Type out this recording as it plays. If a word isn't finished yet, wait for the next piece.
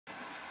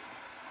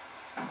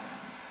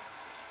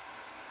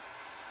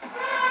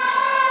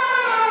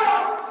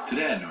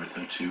Today at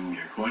North02 we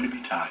are going to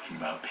be talking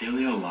about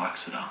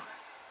Paleoloxodon.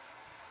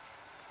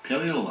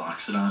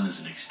 Paleoloxodon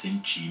is an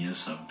extinct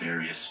genus of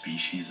various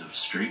species of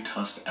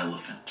straight-tusked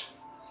elephant.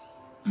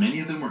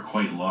 Many of them were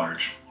quite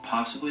large,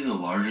 possibly the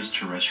largest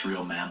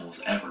terrestrial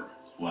mammals ever,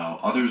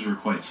 while others were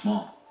quite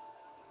small.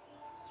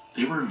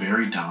 They were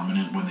very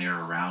dominant when they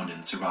were around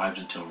and survived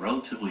until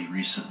relatively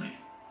recently.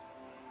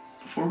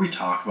 Before we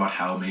talk about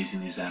how amazing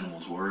these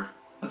animals were,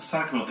 let's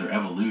talk about their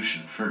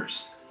evolution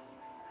first.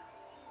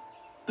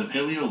 The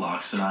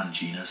Paleoloxodon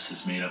genus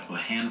is made up of a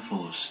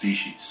handful of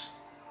species.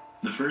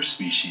 The first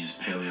species,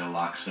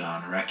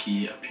 Paleoloxodon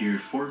recchi,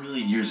 appeared 4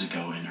 million years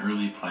ago in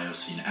early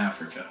Pliocene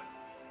Africa.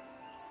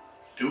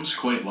 It was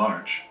quite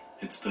large.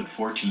 It stood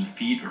 14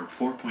 feet or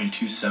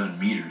 4.27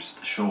 meters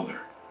at the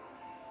shoulder.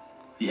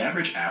 The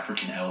average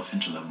African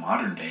elephant of the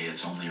modern day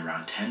is only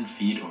around 10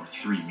 feet or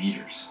 3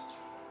 meters.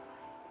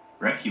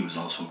 Recchi was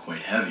also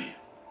quite heavy.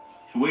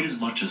 It weighed as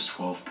much as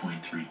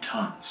 12.3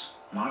 tons.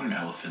 Modern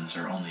elephants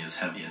are only as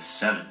heavy as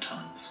 7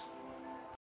 tons.